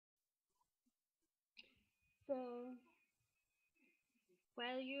So,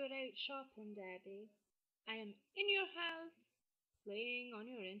 while you're out shopping, Debbie, I am in your house playing on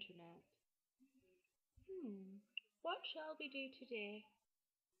your internet. What shall we do today?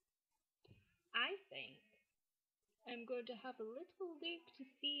 I think I'm going to have a little look to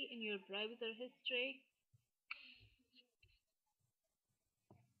see in your browser history.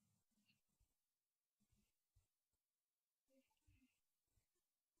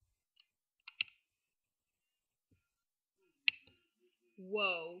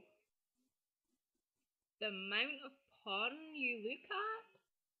 Whoa, the amount of porn you look at?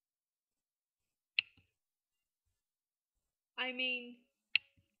 I mean,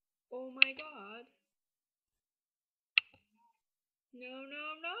 oh my god. No, no,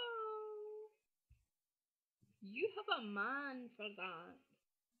 no. You have a man for that.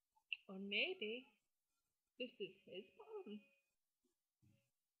 Or maybe this is his porn.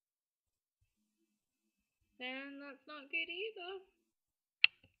 Then that's not good either.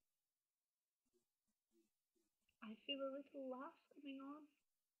 I feel a little laugh coming on.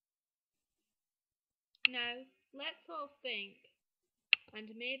 Now, let's all think, and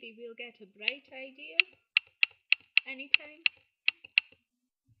maybe we'll get a bright idea anytime.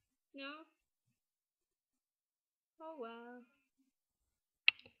 No? Oh well.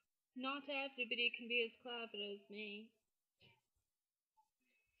 Not everybody can be as clever as me.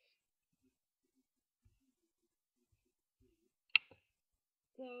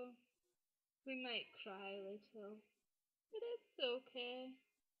 So, we might cry a little. But it's okay.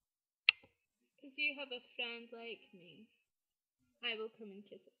 Because you have a friend like me. I will come and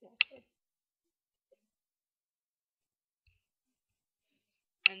kiss it better.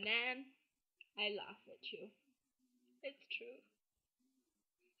 And then I laugh at you. It's true.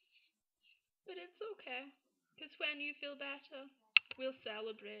 But it's okay. Because when you feel better, we'll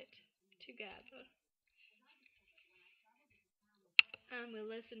celebrate together. And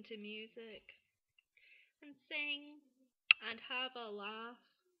we'll listen to music and sing and have a laugh.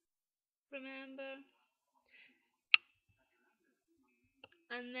 Remember?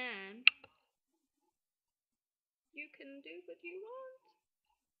 And then you can do what you want.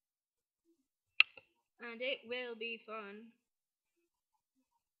 And it will be fun.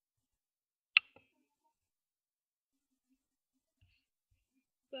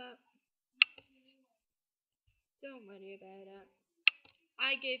 But don't worry about it.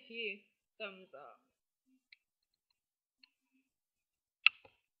 I give you thumbs up.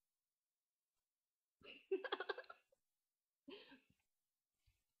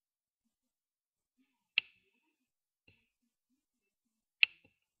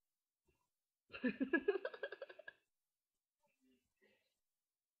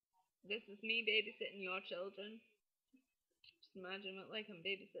 This is me babysitting your children. Just imagine it like I'm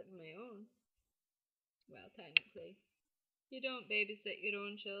babysitting my own. Well, technically. You don't babysit your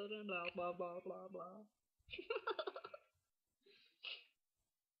own children, blah blah blah blah blah.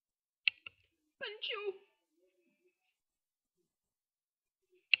 Punch you!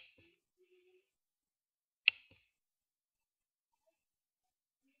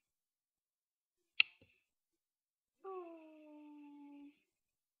 Oh.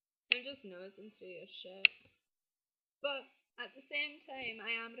 I'm just nosing through your shit. But at the same time,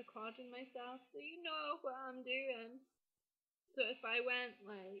 I am recording myself, so you know what I'm doing. So if I went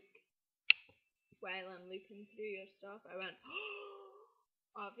like, while I'm looking through your stuff, I went,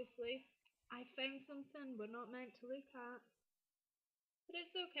 obviously, I found something we're not meant to look at. But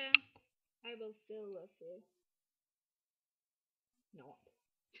it's okay. I will still love you. Not.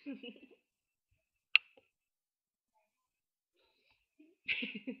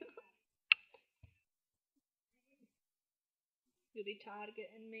 You'll be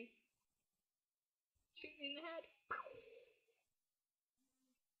targeting me. Shoot me in the head.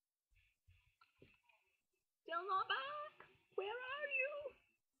 Still not back. Where are you?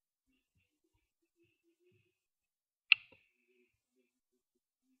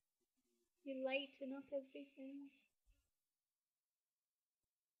 You lighten up everything.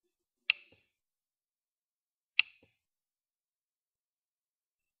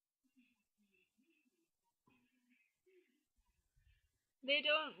 They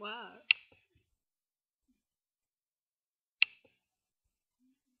don't work.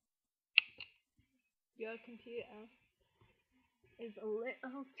 Your computer is a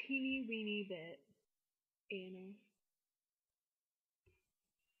little teeny weeny bit anal.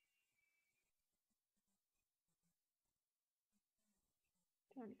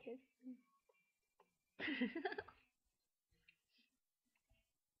 Trying to kiss me.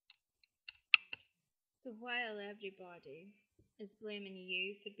 So while everybody is blaming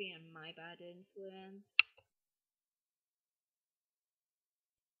you for being my bad influence,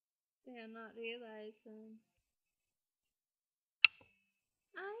 They are not realizing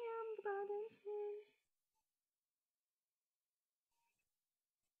I am the bad influence.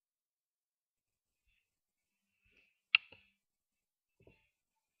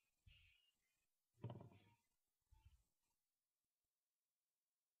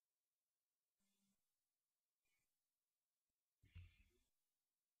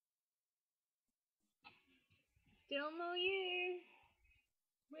 Still no you.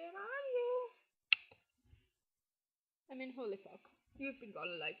 Where are you? I mean, holy fuck. You've been gone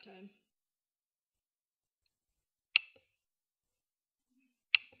a lifetime.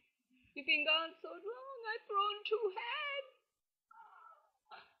 You've been gone so long, I've grown 2 heads.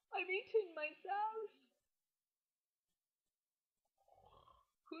 I've eaten myself.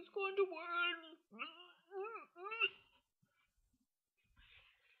 Who's going to win?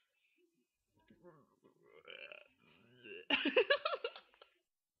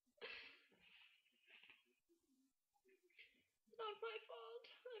 Not my fault.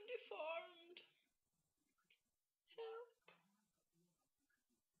 I'm deformed. Help.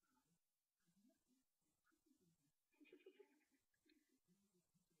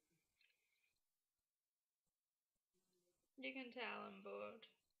 You can tell I'm bored.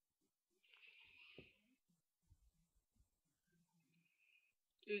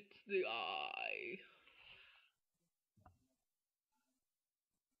 It's the eye.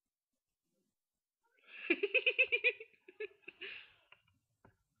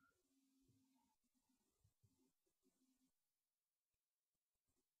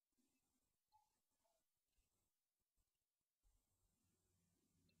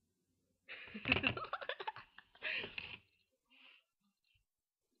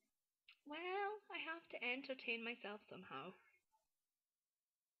 Well, I have to entertain myself somehow.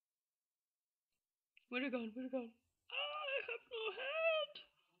 Where'd it gone? Where'd it gone? I have no head.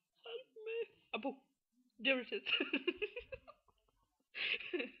 Help me. Apo. There it is.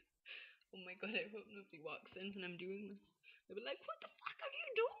 Oh my god, I hope nobody walks in when I'm doing this. They'll be like, what the fuck are you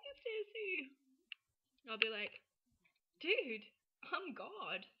doing, Stacey? I'll be like, dude, I'm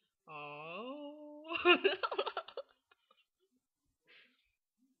God. Oh.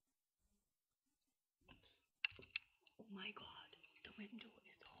 Oh my god, the window.